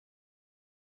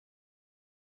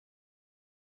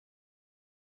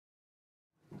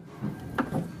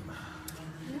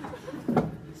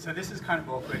So this is kind of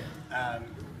awkward,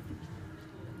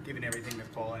 given everything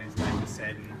that Paul and his dad just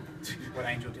said and what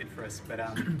Angel did for us.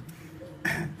 But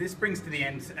this brings to the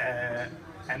end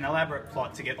an elaborate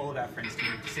plot to get all of our friends to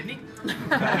move to Sydney.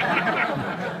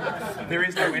 There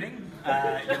is no wedding.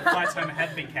 Your flights home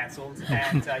have been cancelled,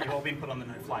 and you've all been put on the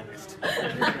no-fly list.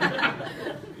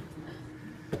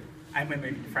 And we're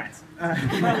moving to France.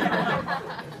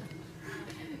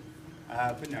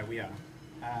 But no, we are.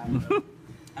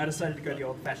 I decided to go the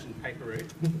old-fashioned paper route.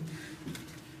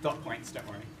 Dot points, don't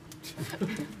worry.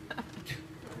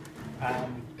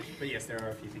 But yes, there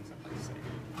are a few things I'd like to say.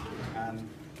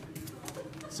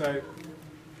 So,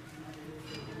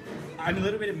 I'm a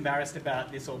little bit embarrassed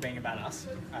about this all being about us,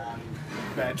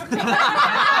 but...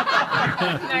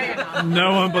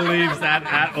 No one believes that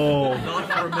at all. Not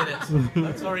for a minute.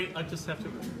 I'm sorry, I just have to...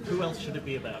 Who else should it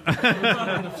be about?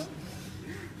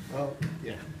 Well,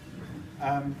 yeah.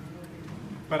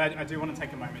 But I do want to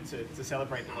take a moment to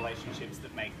celebrate the relationships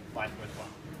that make life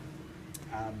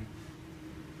worthwhile.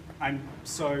 I'm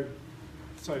so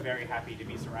very happy to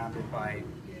be surrounded by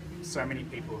so many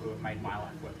people who have made my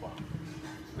life worthwhile.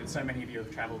 That so many of you have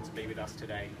travelled to be with us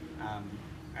today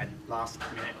at last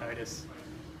minute notice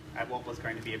at what was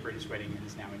going to be a British wedding and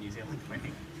is now a New Zealand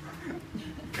wedding.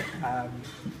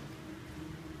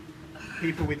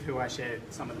 People with who I share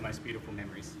some of the most beautiful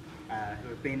memories, who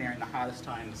have been there in the hardest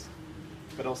times,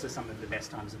 but also some of the best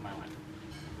times of my life.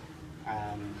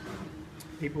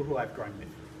 People who I've grown with.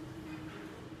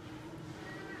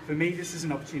 For me, this is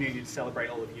an opportunity to celebrate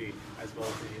all of you, as well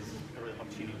as it is an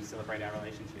opportunity to celebrate our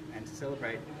relationship and to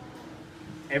celebrate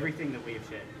everything that we have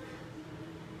shared.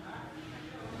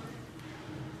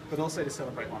 But also to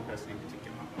celebrate one person in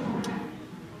particular.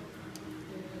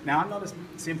 Now, I'm not a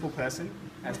simple person,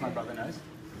 as my brother knows.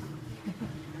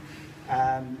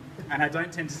 And I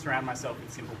don't tend to surround myself with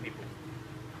simple people.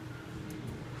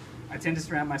 I tend to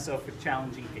surround myself with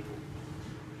challenging people,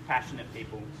 passionate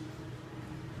people,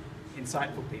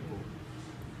 insightful people,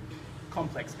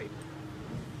 complex people.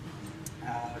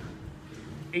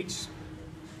 Each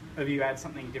of you adds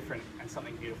something different and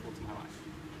something beautiful to my life.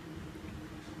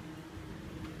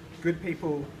 Good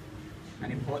people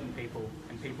and important people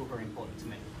and people who are important to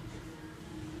me.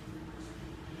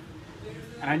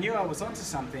 And I knew I was onto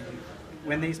something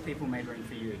when these people made room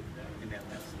for you in their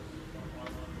lives.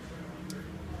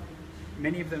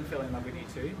 Many of them fell in love with you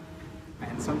too,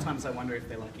 and sometimes I wonder if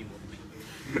they like you more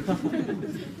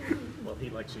than me. Well, he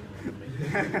likes you more than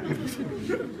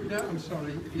me. No, I'm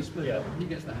sorry. If you split up, he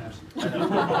gets the house.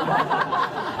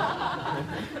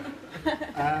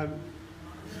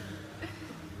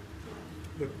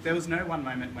 Look, there was no one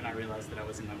moment when I realised that I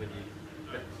was in love with you,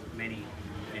 but many,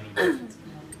 many moments.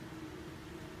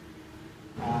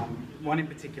 One in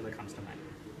particular comes to mind.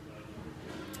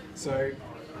 So,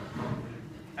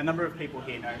 a number of people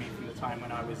here know me from the time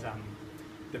when I was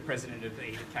the president of the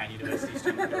Edith Cowan University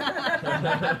Student Group.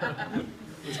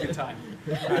 It was a good time.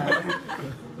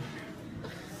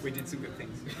 We did some good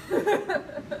things.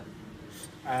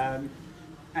 And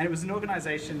it was an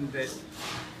organisation that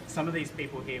some of these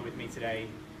people here with me today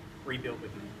rebuilt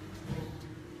with me.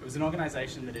 It was an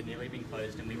organisation that had nearly been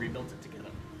closed and we rebuilt it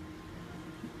together.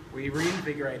 We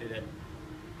reinvigorated it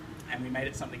and we made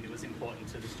it something that was important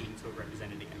to the students who were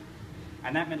represented here.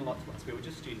 And that meant a lot to us. We were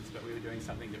just students, but we were doing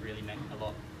something that really meant a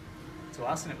lot to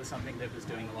us, and it was something that was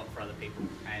doing a lot for other people,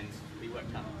 and we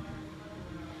worked hard.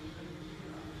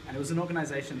 And it was an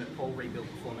organisation that Paul rebuilt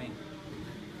before me.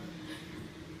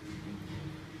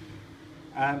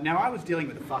 Now I was dealing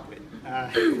with a fuckwit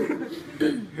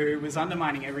who was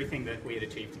undermining everything that we had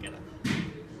achieved together.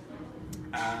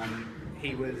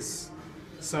 He was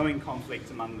sowing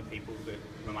conflict among the people that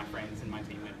were my friends and my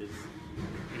team members.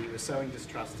 He was sowing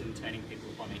distrust and turning people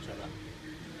upon each other.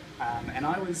 And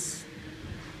I was,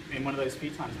 in one of those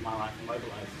few times in my life,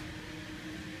 immobilised.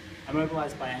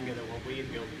 Immobilised by anger that what we had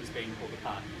built was being pulled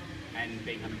apart and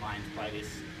being undermined by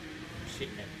this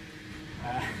shithead.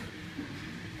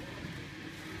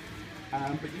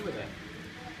 But you were there.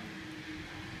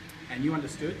 And you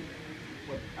understood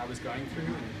what I was going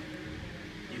through, and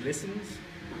you listened,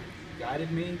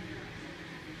 guided me.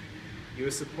 You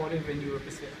were supportive and you were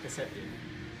perceptive.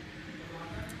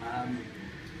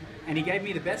 And he gave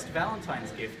me the best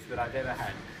Valentine's gift that I've ever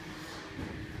had.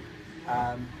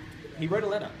 He wrote a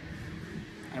letter.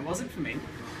 And it wasn't for me.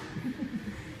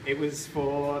 It was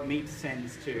for me to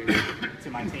send to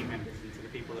my team members and to the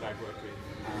people that I've worked with.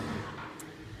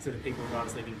 To the people who I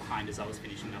was leaving behind as I was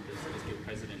finishing up as guild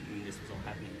president and this was all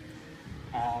happening.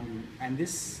 And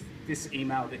this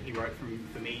email that he wrote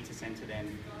for me to send to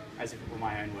them, as if it were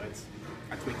my own words,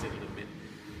 I tweaked it a little bit,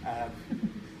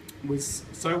 was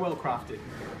so well crafted,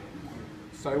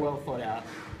 so well thought out.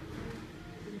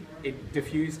 It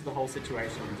diffused the whole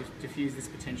situation, diffused this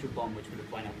potential bomb which would have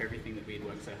blown up everything that we had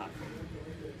worked so hard for.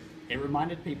 It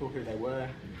reminded people who they were,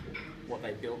 what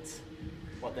they built,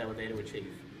 what they were there to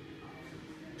achieve.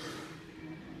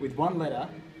 With one letter,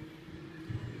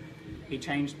 he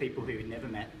changed people who he'd never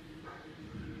met,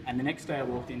 and the next day I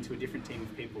walked into a different team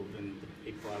of people than the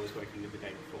people I was working with the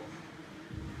day before.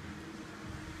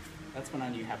 That's when I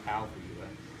knew how powerful you were.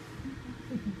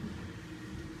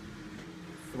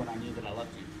 It's when I knew that I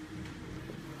loved you.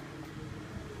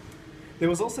 There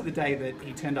was also the day that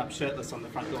he turned up shirtless on the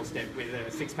front doorstep with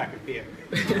a six-pack of beer.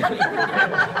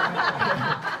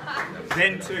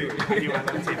 Then too, I knew I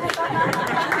loved him.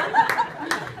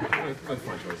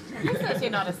 Who says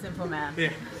you're not a simple man?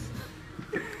 Yeah.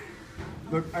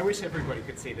 Look, I wish everybody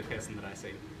could see the person that I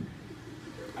see.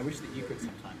 I wish that you could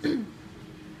sometimes.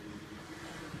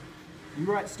 You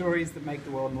write stories that make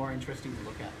the world more interesting to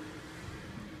look at.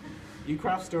 You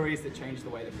craft stories that change the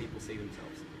way that people see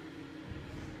themselves.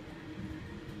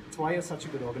 It's why you're such a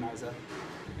good organiser.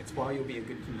 It's why you'll be a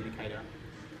good communicator,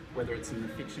 whether it's in the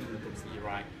fiction and the books that you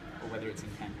write, or whether it's in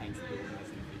campaigns that you organise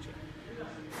in the future.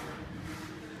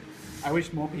 I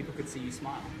wish more people could see you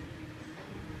smile.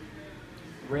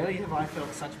 Rarely have I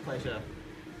felt such pleasure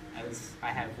as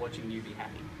I have watching you be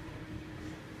happy.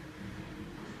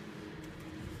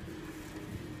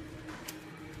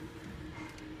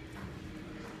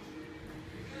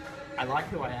 I like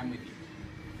who I am with you.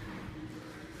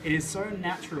 It is so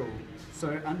natural,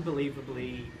 so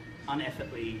unbelievably,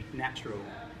 uneffortly natural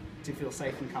to feel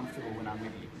safe and comfortable when I'm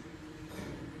with you.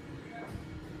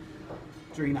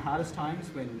 During the hardest times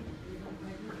when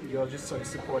you're just so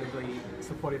supportively,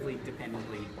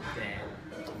 dependently there.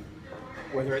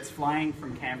 Whether it's flying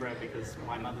from Canberra because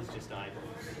my mother's just died,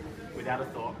 without a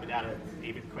thought, without an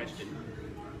even question,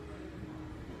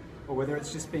 or whether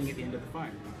it's just being at the end of the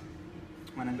phone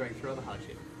when I'm going through other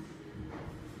hardship.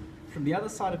 From the other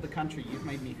side of the country, you've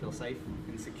made me feel safe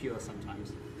and secure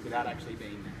sometimes, without actually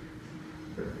being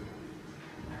there.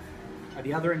 At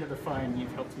the other end of the phone,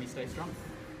 you've helped me stay strong.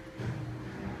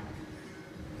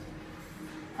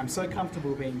 I'm so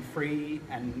comfortable being free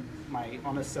and my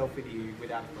honest self with you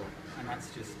without a thought, and that's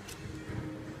just,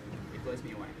 it blows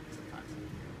me away sometimes,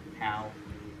 how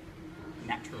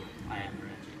natural I am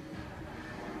around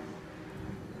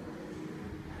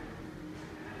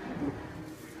you.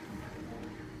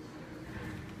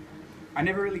 I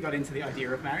never really got into the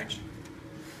idea of marriage.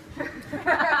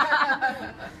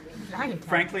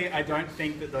 Frankly, I don't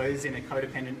think that those in a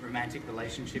codependent romantic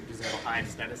relationship deserve a higher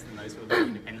status than those who are living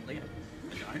independently.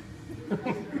 I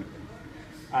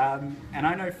don't. And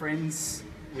I know friends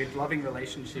with loving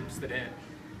relationships that are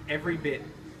every bit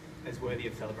as worthy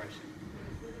of celebration.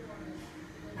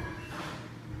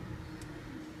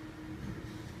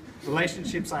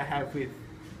 Relationships I have with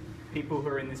people who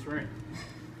are in this room,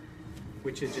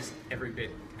 which are just every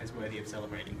bit as worthy of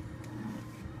celebrating.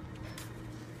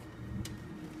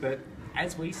 But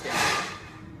as we stand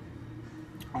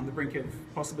on the brink of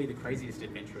possibly the craziest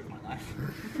adventure of my life,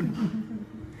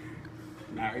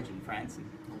 marriage in France and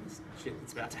all this shit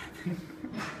that's about to happen,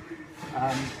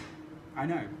 I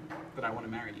know that I want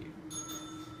to marry you.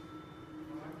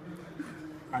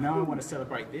 I know I want to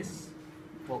celebrate this,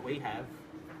 what we have,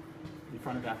 in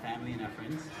front of our family and our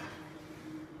friends.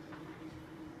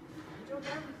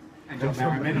 And John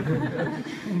Merriman.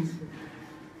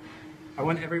 I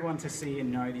want everyone to see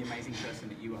and know the amazing person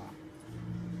that you are.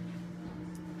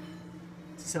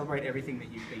 To celebrate everything that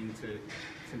you've been to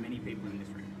many people in this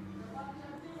room.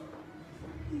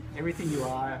 Everything you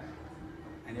are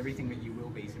and everything that you will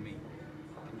be to me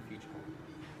in the future.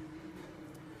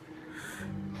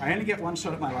 I only get one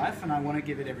shot at my life and I want to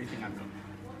give it everything I've got.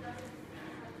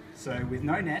 So with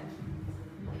no net,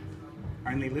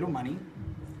 only little money,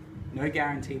 no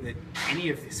guarantee that any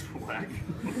of this will work.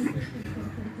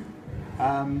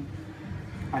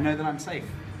 I know that I'm safe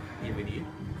here with you.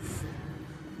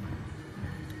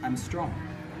 I'm strong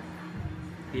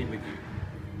here with you.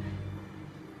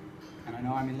 And I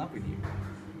know I'm in love with you.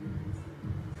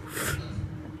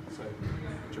 So,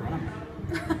 Geronimo.